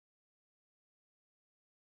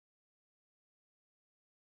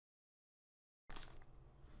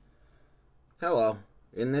Hello,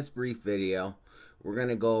 in this brief video, we're going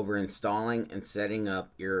to go over installing and setting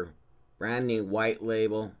up your brand new white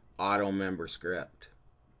label Automember script.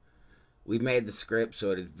 We've made the script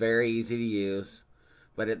so it is very easy to use,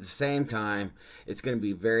 but at the same time, it's going to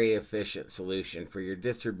be a very efficient solution for your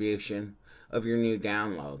distribution of your new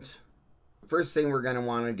downloads. The first thing we're going to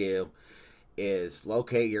want to do is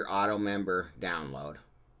locate your Automember download.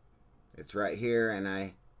 It's right here, and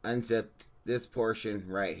I unzipped this portion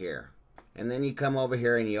right here. And then you come over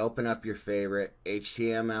here and you open up your favorite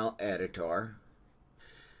HTML editor.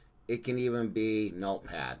 It can even be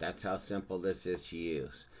Notepad. That's how simple this is to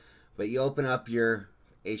use. But you open up your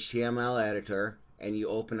HTML editor and you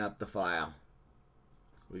open up the file.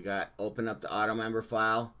 We got open up the Automember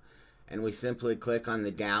file, and we simply click on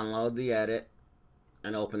the download the edit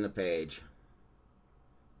and open the page.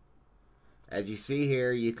 As you see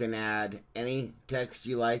here, you can add any text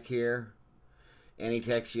you like here.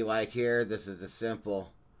 This is a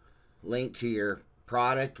simple link to your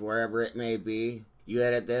product, wherever it may be. You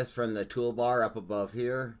edit this from the toolbar up above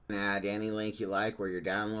here and add any link you like where your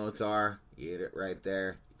downloads are. You hit it right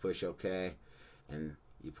there, you push OK, and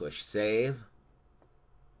you push save,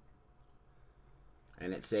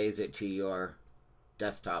 and it saves it to your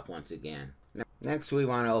desktop once again. Next, we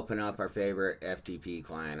want to open up our favorite FTP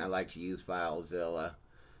client. I like to use FileZilla.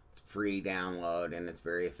 It's a free download and it's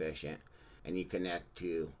very efficient. And you connect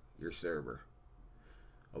to your server.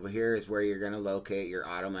 Over here is where you're going to locate your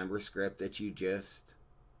Automember script that you just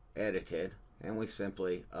edited, and we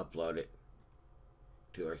simply upload it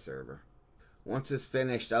to our server. Once it's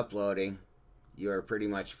finished uploading, you are pretty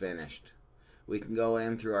much finished. We can go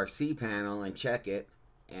in through our cPanel and check it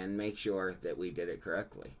and make sure that we did it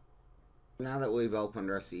correctly. Now that we've opened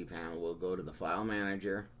our cPanel, we'll go to the File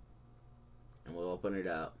Manager and we'll open it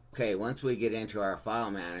up. Okay, once we get into our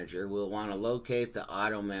file manager, we'll want to locate the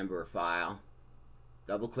Automember file.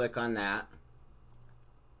 Double click on that.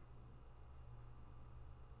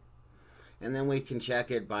 And then we can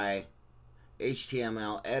check it by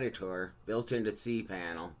HTML editor built into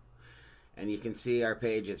cPanel. And you can see our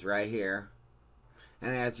page is right here.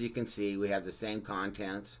 And as you can see, we have the same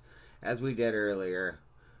contents as we did earlier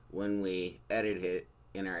when we edited it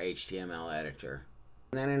in our HTML editor.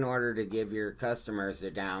 And then in order to give your customers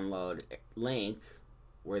a download link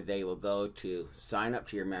where they will go to sign up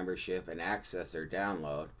to your membership and access their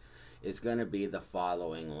download, is going to be the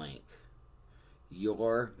following link: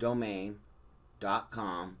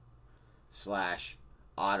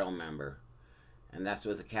 yourdomain.com/automember. And that's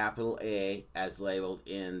with a capital A as labeled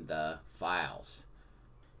in the files.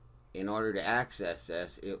 In order to access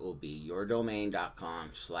this, it will be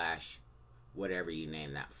yourdomain.com/whatever you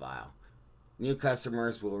name that file. New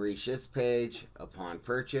customers will reach this page upon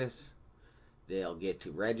purchase. They'll get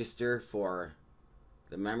to register for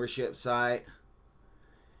the membership site.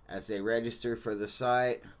 As they register for the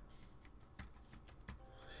site,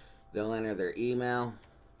 they'll enter their email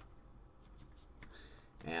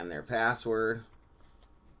and their password,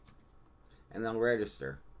 and they'll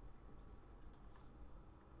register.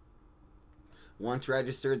 Once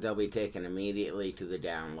registered, they'll be taken immediately to the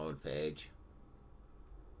download page.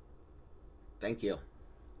 Thank you.